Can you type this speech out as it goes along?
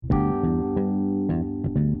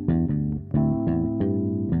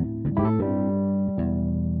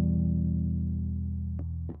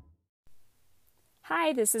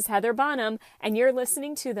Hi, this is Heather Bonham, and you're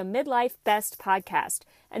listening to the Midlife Best podcast,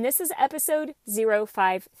 and this is episode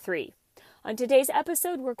 053. On today's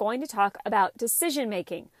episode, we're going to talk about decision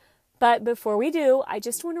making. But before we do, I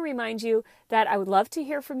just want to remind you that I would love to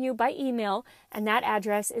hear from you by email, and that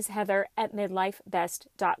address is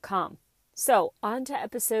heather@midlifebest.com. So, on to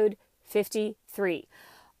episode 53.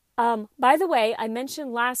 By the way, I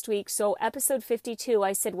mentioned last week, so episode 52,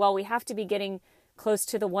 I said, well, we have to be getting close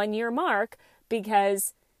to the 1 year mark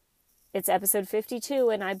because it's episode 52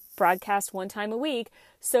 and I broadcast one time a week.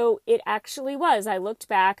 So it actually was. I looked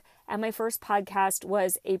back and my first podcast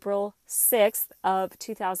was April 6th of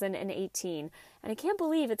 2018. And I can't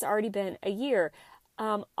believe it's already been a year.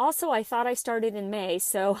 Also, I thought I started in May,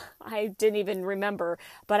 so I didn't even remember,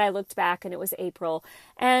 but I looked back and it was April.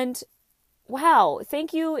 And wow,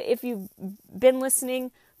 thank you if you've been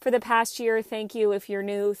listening for the past year. Thank you. If you're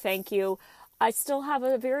new, thank you. I still have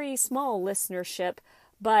a very small listenership,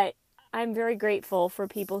 but I'm very grateful for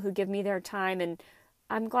people who give me their time, and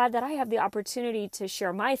I'm glad that I have the opportunity to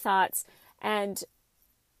share my thoughts and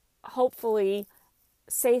hopefully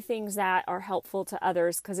say things that are helpful to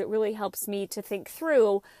others, because it really helps me to think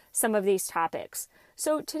through some of these topics.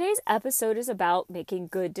 So today's episode is about making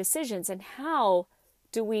good decisions and how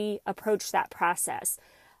do we approach that process.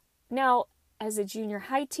 Now, as a junior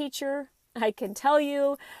high teacher, I can tell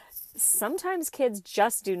you sometimes kids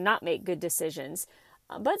just do not make good decisions,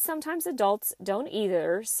 but sometimes adults don't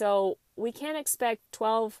either. So we can't expect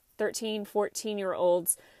 12, 13,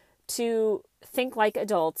 14-year-olds to think like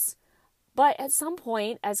adults. But at some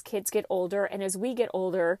point, as kids get older and as we get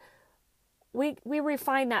older, we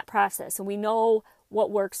refine that process and we know what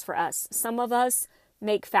works for us. Some of us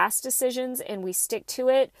make fast decisions and we stick to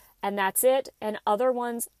it and that's it. And other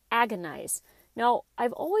ones agonize. Now,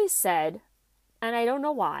 I've always said, and I don't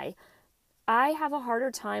know why, I have a harder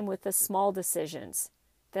time with the small decisions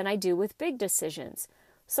than I do with big decisions.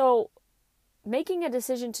 So making a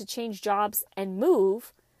decision to change jobs and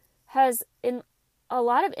move has, in a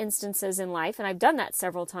lot of instances in life, and I've done that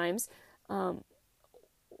several times,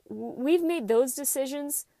 we've made those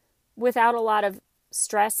decisions without a lot of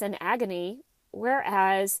stress and agony,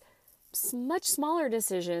 whereas much smaller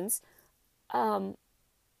decisions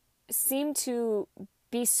seem to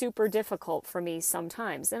be super difficult for me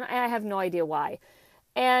sometimes, and I have no idea why.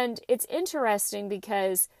 And it's interesting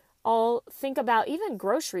because I'll think about even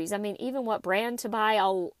groceries. I mean, even what brand to buy.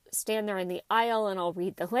 I'll stand there in the aisle and I'll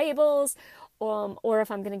read the labels, or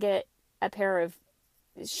if I'm going to get a pair of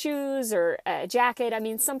shoes or a jacket, I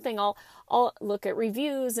mean, something, I'll look at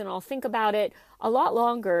reviews and I'll think about it a lot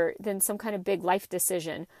longer than some kind of big life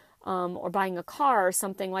decision, or buying a car or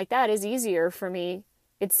something like that is easier for me,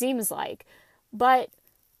 it seems like. But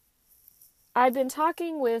I've been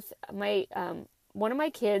talking with my one of my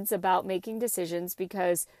kids about making decisions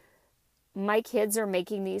because my kids are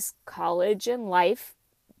making these college and life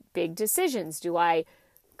big decisions. Do I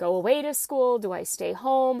go away to school? Do I stay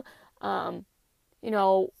home? How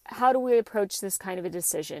do we approach this kind of a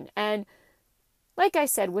decision? And like I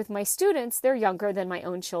said, with my students, they're younger than my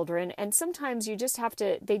own children. And sometimes you just have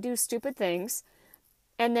to, they do stupid things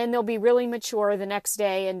and then they'll be really mature the next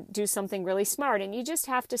day and do something really smart. And you just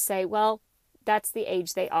have to say, well, that's the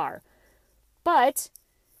age they are. But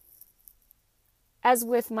as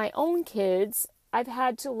with my own kids, I've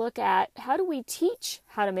had to look at how do we teach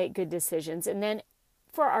how to make good decisions? And then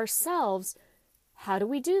for ourselves, how do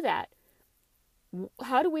we do that?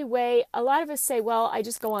 How do we weigh? A lot of us say, well, I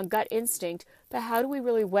just go on gut instinct, but how do we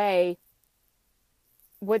really weigh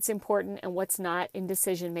what's important and what's not in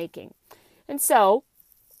decision making? And so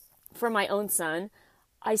for my own son,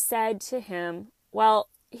 I said to him, well,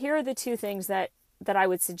 here are the two things that I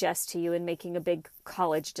would suggest to you in making a big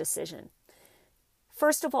college decision.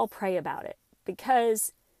 First of all, pray about it,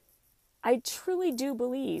 because I truly do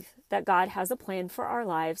believe that God has a plan for our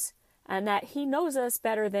lives and that He knows us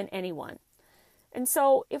better than anyone. And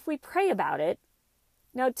so if we pray about it,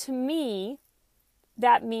 now to me,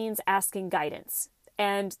 that means asking guidance.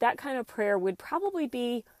 And that kind of prayer would probably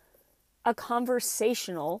be a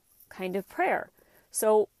conversational kind of prayer.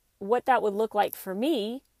 So what that would look like for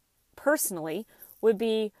me personally would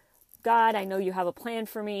be, God, I know you have a plan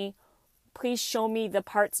for me. Please show me the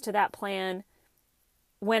parts to that plan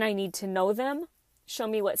when I need to know them. Show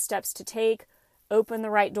me what steps to take, open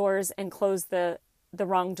the right doors and close the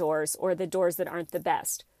wrong doors or the doors that aren't the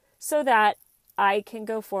best, so that I can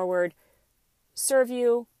go forward, serve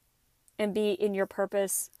you, and be in your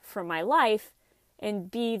purpose for my life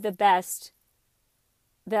and be the best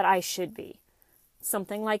that I should be.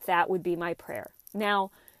 Something like that would be my prayer.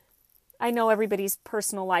 Now, I know everybody's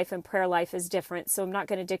personal life and prayer life is different, so I'm not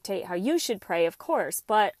going to dictate how you should pray, of course.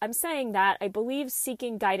 But I'm saying that I believe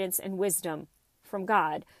seeking guidance and wisdom from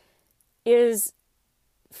God is,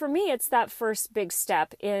 for me, it's that first big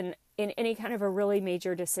step in any kind of a really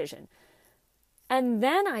major decision. And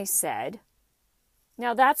then I said,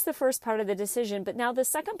 now that's the first part of the decision, but now the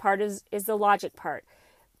second part is the logic part.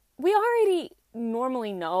 We already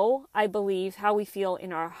normally know, I believe, how we feel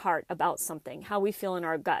in our heart about something, how we feel in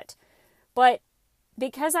our gut. But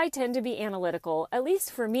because I tend to be analytical, at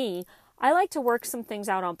least for me, I like to work some things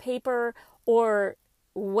out on paper or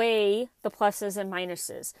weigh the pluses and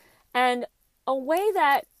minuses. And a way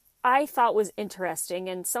that I thought was interesting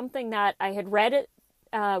and something that I had read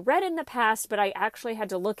in the past, but I actually had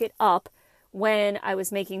to look it up when I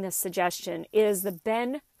was making this suggestion, is the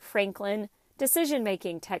Ben Franklin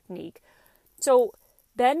decision-making technique. So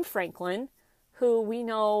Ben Franklin, who we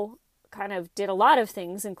know kind of did a lot of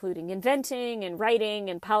things, including inventing and writing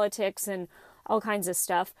and politics and all kinds of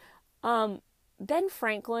stuff. Ben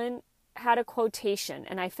Franklin had a quotation,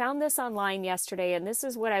 and I found this online yesterday, and this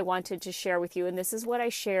is what I wanted to share with you, and this is what I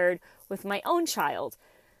shared with my own child.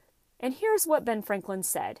 And here's what Ben Franklin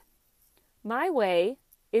said. My way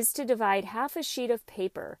is to divide half a sheet of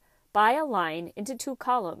paper by a line into 2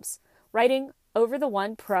 columns, writing over the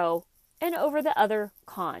one pro and over the other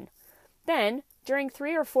con. Then, during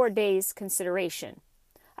 3 or 4 days' consideration,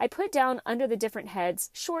 I put down under the different heads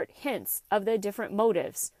short hints of the different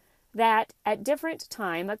motives that at different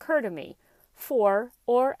time occur to me, for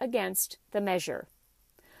or against the measure.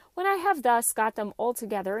 When I have thus got them all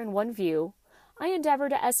together in one view, I endeavor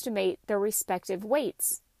to estimate their respective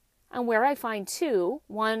weights, and where I find 2,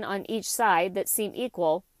 one on each side, that seem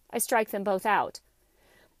equal, I strike them both out.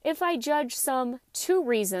 If I judge some 2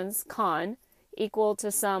 reasons con equal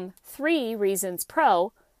to some 3 reasons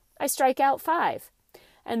pro, I strike out 5,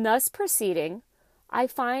 and thus proceeding, I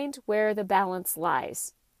find where the balance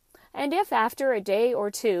lies. And if after a day or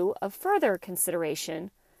 2 of further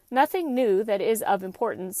consideration, nothing new that is of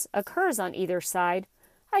importance occurs on either side,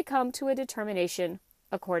 I come to a determination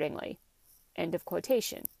accordingly. End of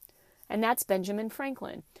quotation. And that's Benjamin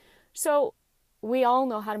Franklin. So we all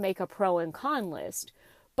know how to make a pro and con list,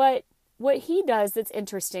 but what he does that's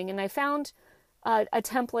interesting, and I found a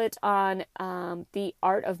template on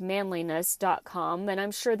theartofmanliness.com, and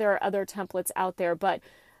I'm sure there are other templates out there, but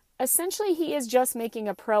essentially he is just making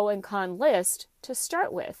a pro and con list to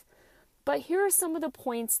start with. But here are some of the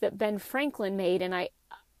points that Ben Franklin made, and I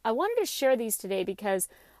wanted to share these today because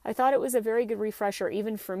I thought it was a very good refresher,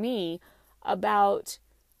 even for me, about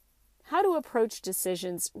how to approach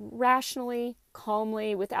decisions rationally,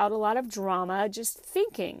 calmly, without a lot of drama, just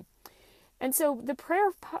thinking. And so the prayer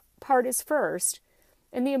part is first,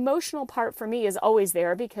 and the emotional part for me is always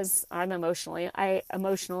there because I'm emotional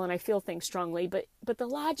and I feel things strongly, but the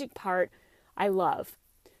logic part I love.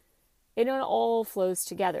 It all flows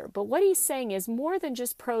together. But what he's saying is more than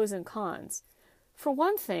just pros and cons. For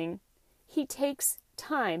one thing, he takes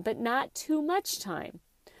time, but not too much time.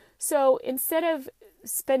 So instead of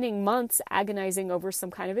spending months agonizing over some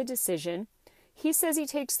kind of a decision, he says he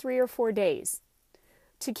takes 3 or 4 days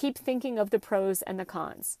to keep thinking of the pros and the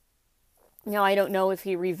cons. Now, I don't know if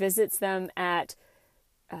he revisits them at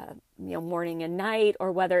morning and night,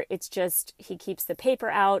 or whether it's just he keeps the paper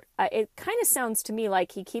out. It kind of sounds to me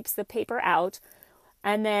like he keeps the paper out,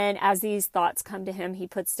 and then as these thoughts come to him, he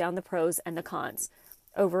puts down the pros and the cons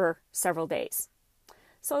over several days.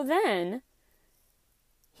 So then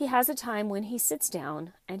he has a time when he sits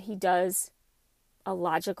down and he does a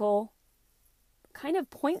logical kind of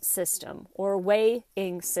point system or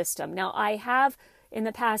weighing system. Now, I have in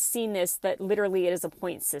the past seen this, that literally it is a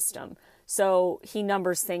point system. So he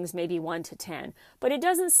numbers things maybe 1 to 10. But it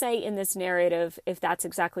doesn't say in this narrative if that's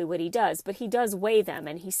exactly what he does, but he does weigh them,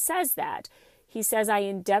 and he says that. He says, I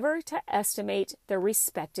endeavor to estimate their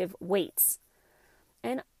respective weights.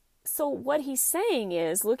 And so what he's saying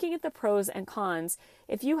is, looking at the pros and cons,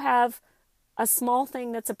 if you have a small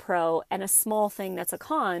thing that's a pro and a small thing that's a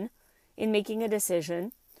con in making a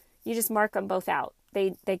decision, you just mark them both out.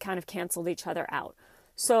 They kind of canceled each other out.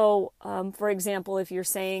 So, for example, if you're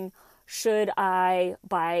saying, should I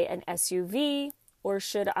buy an SUV or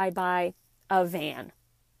should I buy a van?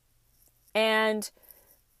 And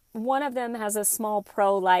one of them has a small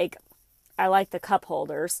pro like, I like the cup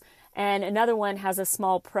holders. And another one has a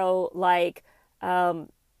small pro like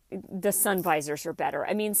the sun visors are better.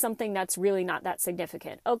 I mean, something that's really not that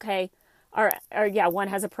significant. Okay. Or yeah, one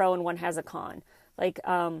has a pro and one has a con. Like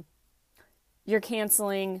you're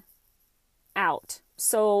canceling out.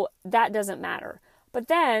 So that doesn't matter. But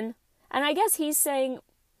then, and I guess he's saying,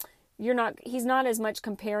 he's not as much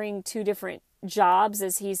comparing two different jobs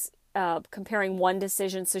as he's comparing one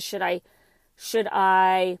decision. So should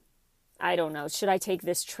I don't know, should I take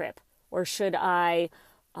this trip, or should I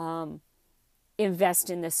invest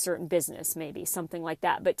in this certain business, maybe something like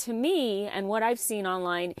that. But to me, and what I've seen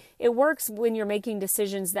online, it works when you're making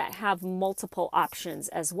decisions that have multiple options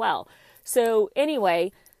as well. So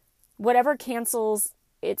anyway, whatever cancels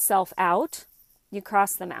itself out, you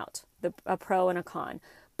cross them out, a pro and a con.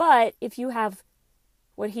 But if you have,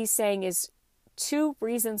 what he's saying is 2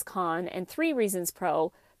 reasons con and 3 reasons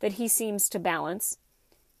pro that he seems to balance,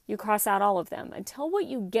 you cross out all of them until what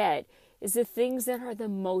you get is the things that are the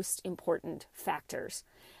most important factors.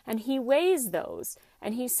 And he weighs those,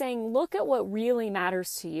 and he's saying, look at what really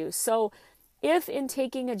matters to you. So if in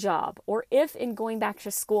taking a job, or if in going back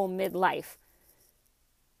to school midlife,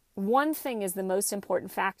 one thing is the most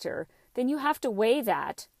important factor, then you have to weigh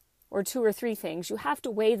that, or 2 or 3 things, you have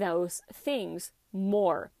to weigh those things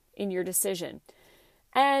more in your decision.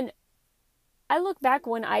 And I look back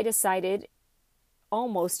when I decided,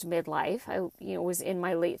 almost midlife, I was in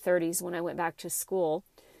my late 30s when I went back to school.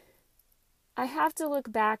 I have to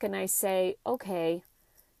look back and I say, okay,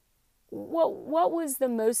 what was the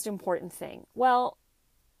most important thing? Well,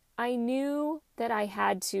 I knew that I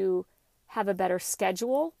had to have a better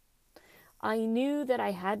schedule. I knew that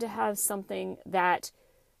I had to have something that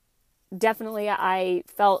definitely I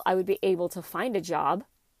felt I would be able to find a job.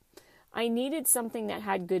 I needed something that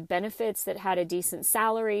had good benefits, that had a decent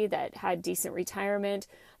salary, that had decent retirement.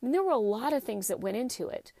 I mean, there were a lot of things that went into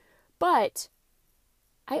it. But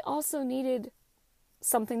I also needed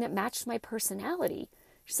something that matched my personality,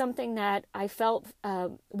 something that I felt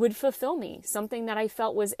would fulfill me, something that I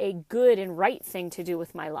felt was a good and right thing to do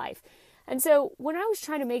with my life. And so when I was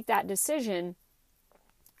trying to make that decision,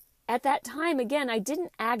 at that time, again, I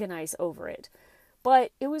didn't agonize over it.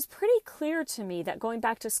 But it was pretty clear to me that going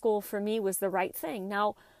back to school for me was the right thing.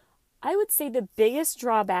 Now, I would say the biggest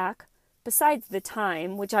drawback, besides the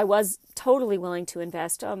time, which I was totally willing to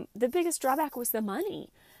invest, the biggest drawback was the money.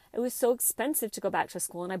 It was so expensive to go back to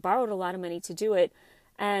school, and I borrowed a lot of money to do it.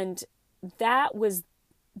 And that was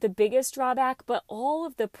the biggest drawback, but all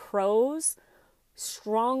of the pros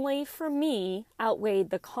strongly, for me,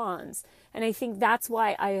 outweighed the cons. And I think that's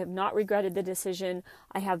why I have not regretted the decision.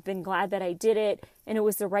 I have been glad that I did it, and it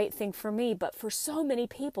was the right thing for me. But for so many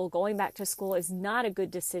people, going back to school is not a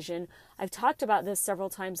good decision. I've talked about this several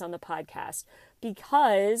times on the podcast,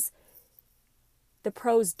 because the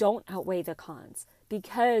pros don't outweigh the cons,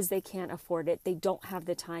 because they can't afford it, they don't have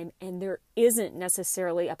the time, and there isn't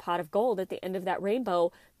necessarily a pot of gold at the end of that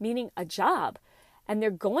rainbow, meaning a job. And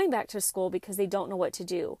they're going back to school because they don't know what to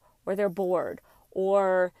do, or they're bored,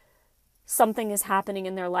 or something is happening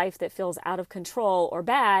in their life that feels out of control or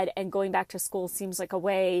bad, and going back to school seems like a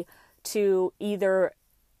way to either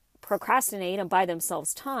procrastinate and buy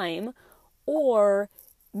themselves time, or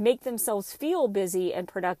make themselves feel busy and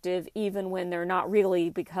productive even when they're not really,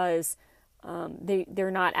 because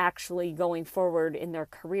they're not actually going forward in their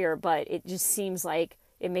career, but it just seems like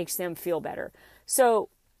it makes them feel better. So,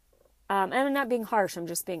 and I'm not being harsh, I'm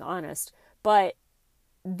just being honest, but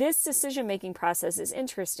this decision-making process is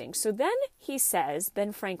interesting. So then he says,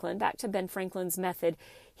 Ben Franklin, back to Ben Franklin's method,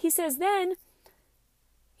 he says then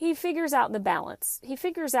he figures out the balance. He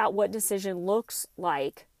figures out what decision looks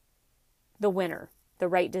like the winner, the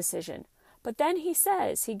right decision. But then he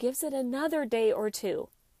says he gives it another day or two.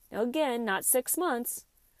 Now again, not 6 months,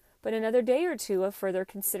 but another day or two of further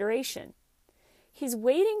consideration. He's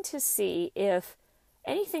waiting to see if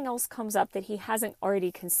anything else comes up that he hasn't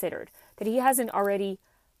already considered, that he hasn't already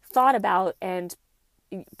thought about and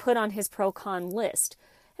put on his pro-con list.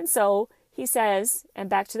 And so he says, and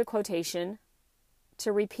back to the quotation,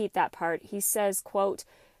 to repeat that part, he says, quote,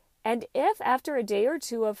 "And if after a day or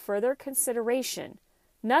two of further consideration,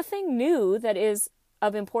 nothing new that is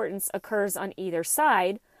of importance occurs on either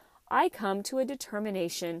side, I come to a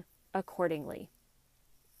determination accordingly."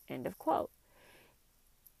 End of quote.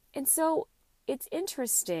 And so it's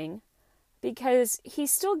interesting because he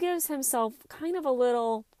still gives himself kind of a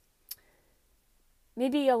little,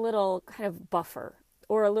 maybe a little kind of buffer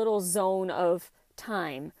or a little zone of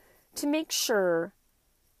time to make sure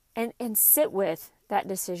and sit with that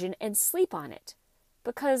decision and sleep on it.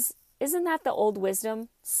 Because isn't that the old wisdom?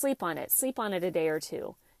 Sleep on it a day or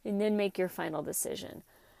two, and then make your final decision.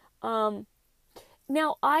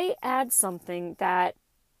 Now, I add something that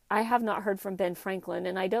I have not heard from Ben Franklin,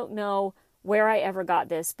 and I don't know where I ever got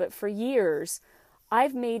this, but for years,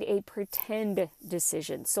 I've made a pretend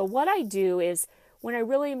decision. So what I do is, when I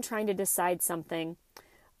really am trying to decide something,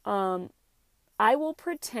 I will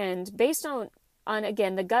pretend, based on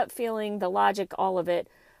again, the gut feeling, the logic, all of it.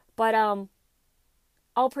 But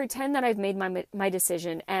I'll pretend that I've made my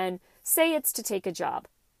decision, and say it's to take a job.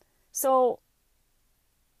 So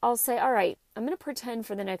I'll say, all right, I'm going to pretend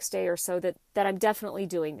for the next day or so that I'm definitely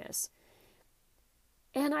doing this.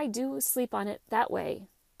 And I do sleep on it that way,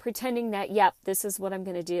 pretending that, yep, this is what I'm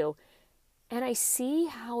going to do. And I see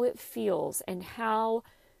how it feels and how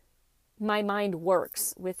my mind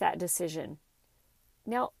works with that decision.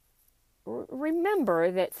 Now,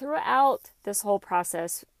 remember that throughout this whole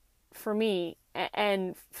process, for me,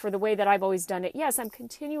 and for the way that I've always done it, yes, I'm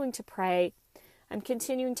continuing to pray. I'm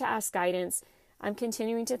continuing to ask guidance. I'm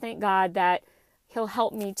continuing to thank God that He'll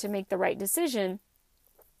help me to make the right decision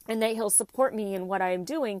and that He'll support me in what I am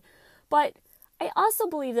doing. But I also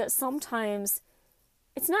believe that sometimes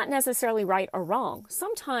it's not necessarily right or wrong.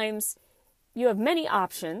 Sometimes you have many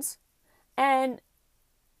options, and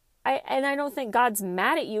I don't think God's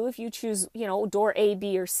mad at you if you choose, door A,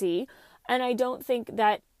 B, or C. And I don't think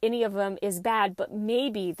that any of them is bad, but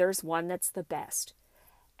maybe there's one that's the best.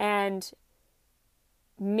 And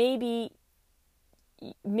maybe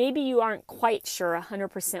you aren't quite sure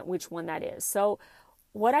 100% which one that is. So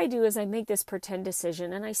what I do is I make this pretend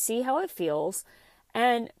decision and I see how it feels.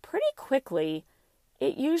 And pretty quickly,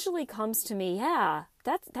 it usually comes to me, yeah,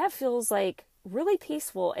 that feels like really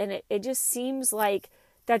peaceful. And it just seems like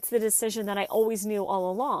that's the decision that I always knew all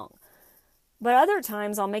along. But other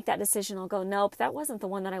times I'll make that decision. I'll go, nope, that wasn't the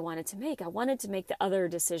one that I wanted to make. I wanted to make the other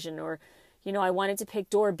decision, or, I wanted to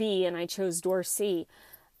pick door B and I chose door C.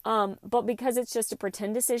 But because it's just a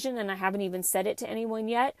pretend decision and I haven't even said it to anyone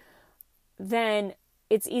yet, then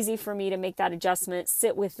it's easy for me to make that adjustment,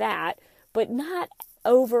 sit with that, but not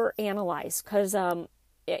overanalyze. Because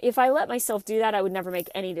if I let myself do that, I would never make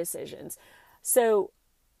any decisions. So,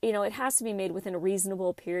 it has to be made within a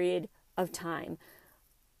reasonable period of time.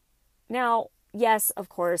 Now, yes, of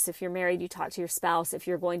course, if you're married, you talk to your spouse. If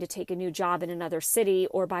you're going to take a new job in another city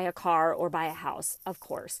or buy a car or buy a house, of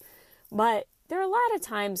course. But there are a lot of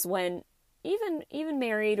times when even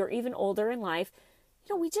married or even older in life,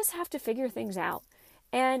 we just have to figure things out.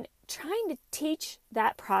 And trying to teach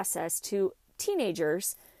that process to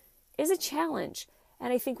teenagers is a challenge.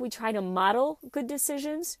 And I think we try to model good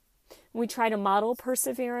decisions. We try to model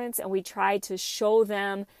perseverance, and we try to show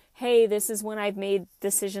them, hey, this is when I've made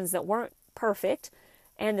decisions that weren't perfect,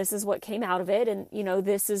 and this is what came out of it. And,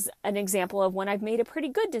 this is an example of when I've made a pretty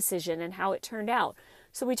good decision and how it turned out.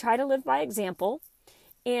 So we try to live by example,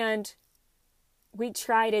 and we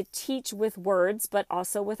try to teach with words, but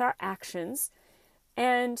also with our actions.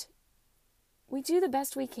 And we do the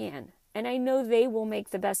best we can. And I know they will make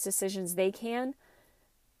the best decisions they can.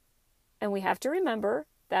 And we have to remember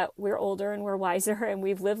that we're older and we're wiser and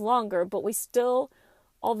we've lived longer, but we still,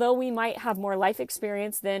 although we might have more life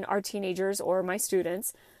experience than our teenagers or my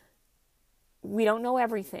students, we don't know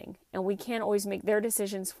everything, and we can't always make their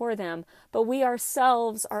decisions for them, but we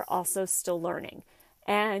ourselves are also still learning.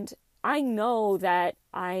 And I know that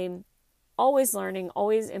I'm always learning,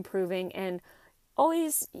 always improving, and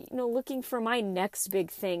always, looking for my next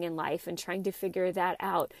big thing in life and trying to figure that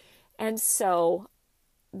out. And so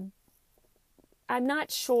I'm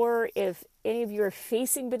not sure if any of you are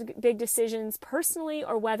facing big decisions personally,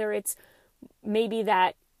 or whether it's maybe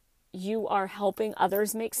that you are helping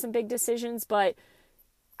others make some big decisions. But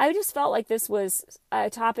I just felt like this was a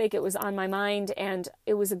topic, it was on my mind, and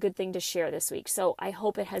it was a good thing to share this week. So I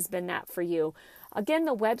hope it has been that for you. Again,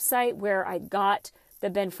 the website where I got the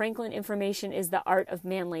Ben Franklin information is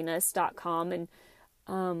theartofmanliness.com.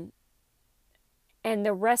 And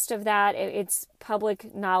the rest of that, it's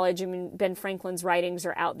public knowledge. I mean, Ben Franklin's writings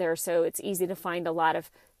are out there, so it's easy to find a lot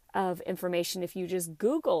of information if you just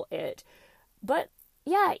Google it. But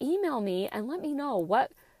yeah, email me and let me know,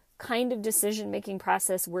 what kind of decision-making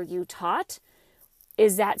process were you taught?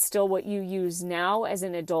 Is that still what you use now as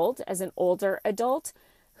an adult, as an older adult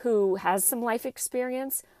who has some life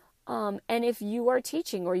experience? And if you are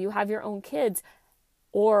teaching, or you have your own kids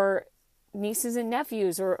or nieces and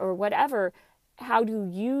nephews or whatever, how do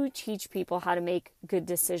you teach people how to make good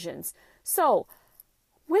decisions? So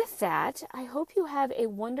with that, I hope you have a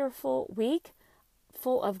wonderful week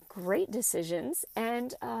full of great decisions,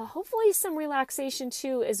 and hopefully some relaxation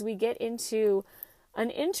too as we get into an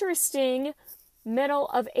interesting middle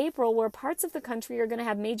of April, where parts of the country are going to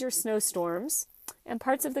have major snowstorms and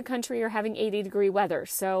parts of the country are having 80-degree weather.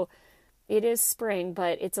 So it is spring,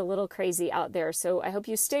 but it's a little crazy out there. So I hope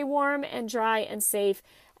you stay warm and dry and safe,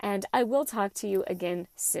 and I will talk to you again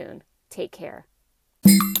soon. Take care.